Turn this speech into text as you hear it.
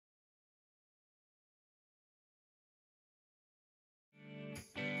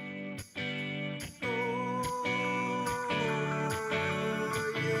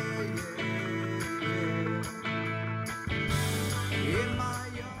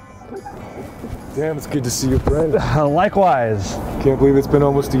Damn, it's good to see you, friend. Likewise. Can't believe it's been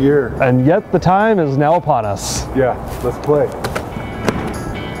almost a year. And yet the time is now upon us. Yeah, let's play.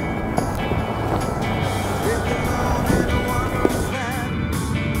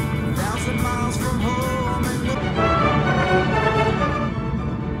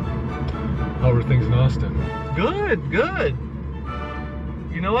 How are things in Austin? Good, good.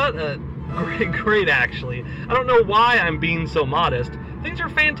 You know what? Great actually. I don't know why I'm being so modest. Things are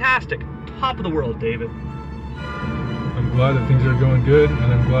fantastic. Top of the world, David. I'm glad that things are going good,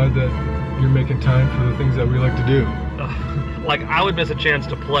 and I'm glad that you're making time for the things that we like to do. Like I would miss a chance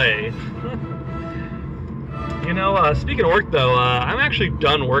to play. You know, speaking of work though, I'm actually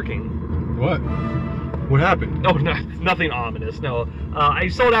done working. What? What happened? Oh, no, nothing ominous, no. I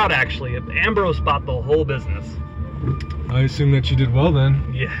sold out actually. Ambrose bought the whole business. I assume that you did well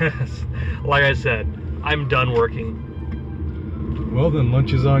then. Yes. Like I said, I'm done working. Well then,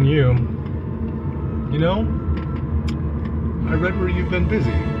 lunch is on you. You know, I read where you've been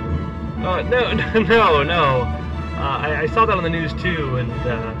busy. No. I saw that on the news too, and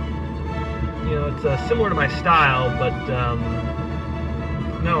you know, it's similar to my style, but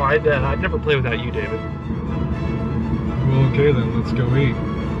no, I'd never play without you, David. Well, okay then, let's go eat.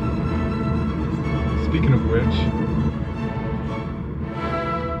 Speaking of which,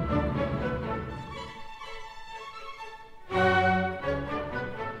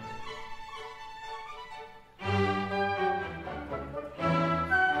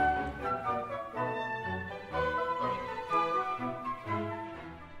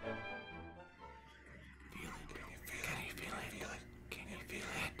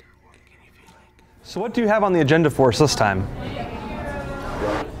 So what do you have on the agenda for us this time?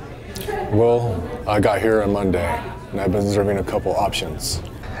 Well, I got here on Monday, and I've been reserving a couple options.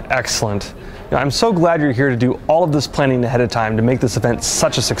 Excellent. I'm so glad you're here to do all of this planning ahead of time to make this event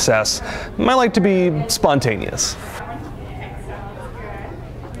such a success. I like to be spontaneous.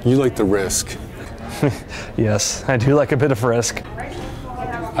 You like the risk. Yes, I do like a bit of risk.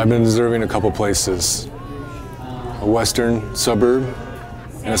 I've been reserving a couple places. A western suburb,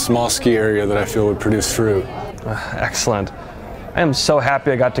 and a small ski area that I feel would produce fruit. Excellent. I am so happy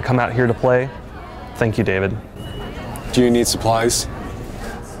I got to come out here to play. Thank you, David. Do you need supplies?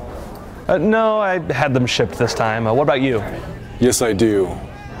 No, I had them shipped this time. What about you? Yes, I do,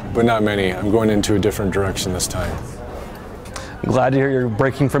 but not many. I'm going into a different direction this time. I'm glad to hear you're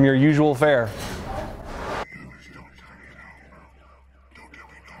breaking from your usual fare.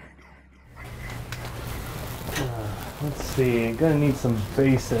 Let's see, I'm gonna need some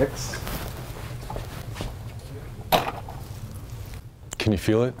basics. Can you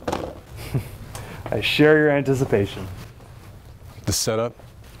feel it? I share your anticipation. The setup,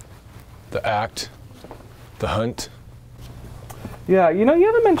 the act, the hunt. Yeah, you know, you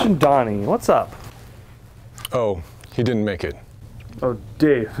haven't mentioned Donnie. What's up? Oh, he didn't make it. Oh,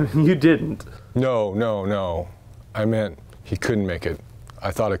 Dave, you didn't. No. I meant he couldn't make it.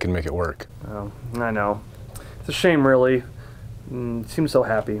 I thought I could make it work. Oh, I know. It's a shame, really. Seems so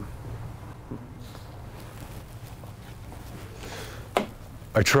happy.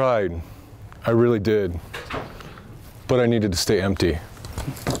 I tried. I really did. But I needed to stay empty.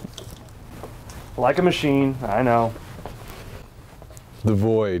 Like a machine, I know. The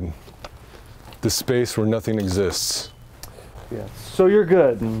void. The space where nothing exists. Yeah, so you're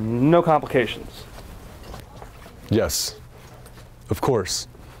good. No complications. Yes. Of course.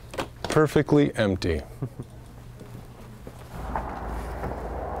 Perfectly empty.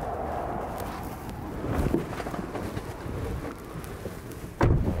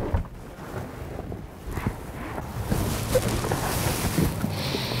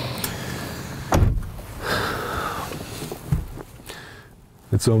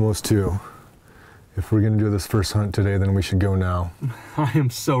 It's almost 2. If we're going to do this first hunt today, then we should go now. I am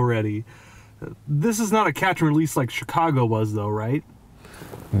so ready. This is not a catch and release like Chicago was, though, right?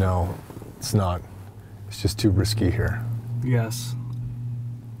 No, it's not. It's just too risky here. Yes.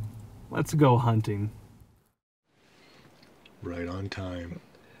 Let's go hunting. Right on time.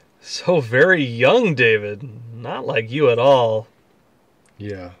 So very young, David. Not like you at all.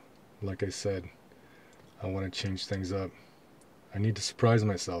 Yeah, like I said, I want to change things up. I need to surprise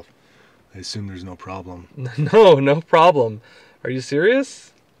myself. I assume there's no problem. No problem. Are you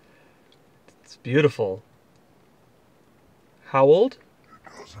serious? It's beautiful. How old? It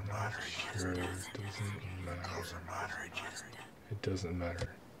doesn't matter. It doesn't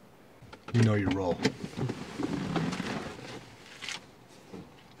matter. You know your role.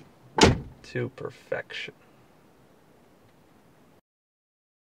 To perfection.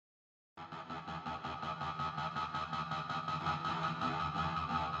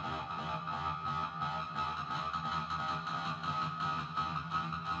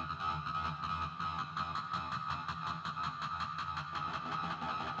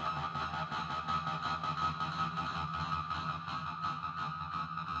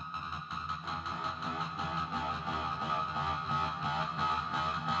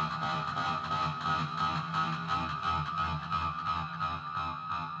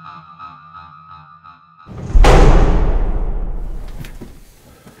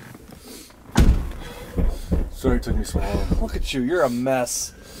 Sorry it took me so long. Look at you, you're a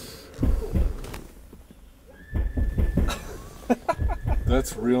mess.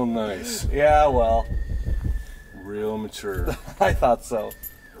 That's real nice. Yeah, well, Real mature. I thought so.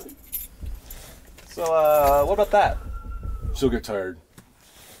 So, what about that? She'll get tired.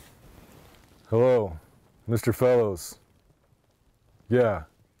 Hello, Mr. Fellows. Yeah.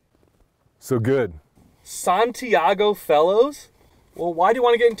 So good. Santiago Fellows? Well, why do you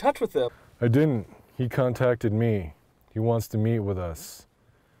want to get in touch with him? I didn't. He contacted me. He wants to meet with us.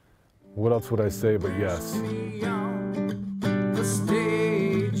 What else would I say but yes? The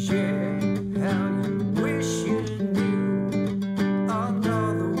stage, yeah, how you wish you knew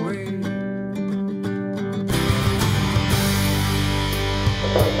another way.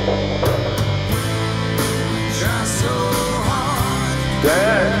 Try so hard,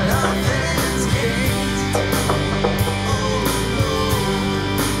 Dad! nothing's gained.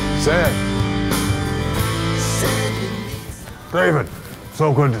 Sam! David,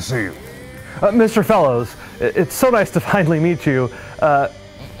 so good to see you. Mr. Fellows, it's so nice to finally meet you.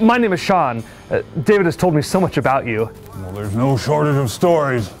 My name is Sean. David has told me so much about you. Well, there's no shortage of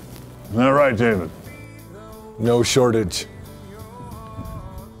stories. Isn't that right, David? No shortage.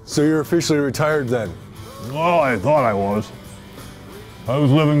 So you're officially retired then? Well, I thought I was. I was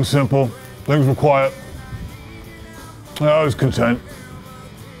living simple. Things were quiet. I was content.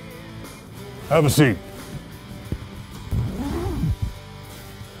 Have a seat.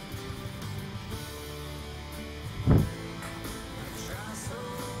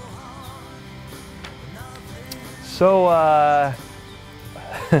 So,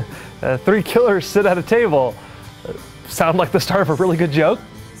 3 killers sit at a table. Sound like the start of a really good joke?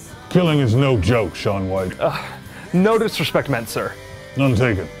 Killing is no joke, Sean White. No disrespect meant, sir. None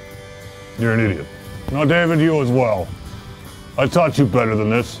taken. You're an idiot. Now, David, you as well. I taught you better than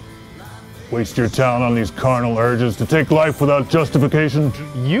this. Waste your talent on these carnal urges to take life without justification.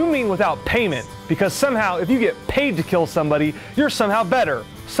 You mean without payment, because somehow if you get paid to kill somebody, you're somehow better,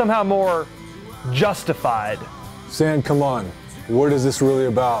 somehow more justified. Sam, come on. What is this really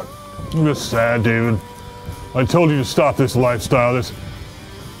about? I'm just sad, David. I told you to stop this lifestyle, this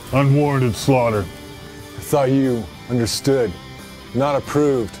unwarranted slaughter. I thought you understood. Not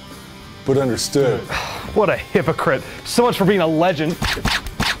approved, but understood. What a hypocrite. So much for being a legend.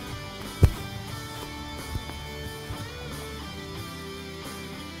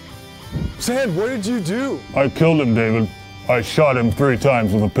 Sam, what did you do? I killed him, David. I shot him 3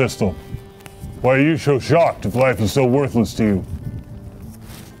 times with a pistol. Why are you so shocked if life is so worthless to you?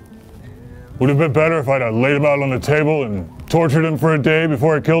 Would it have been better if I'd have laid him out on the table and tortured him for a day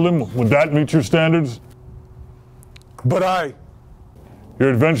before I killed him? Would that meet your standards? But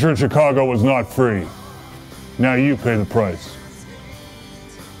Your adventure in Chicago was not free. Now you pay the price.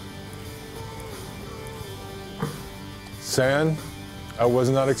 Sam, I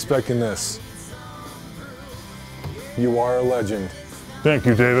was not expecting this. You are a legend. Thank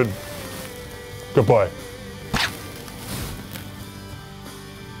you, David. Goodbye.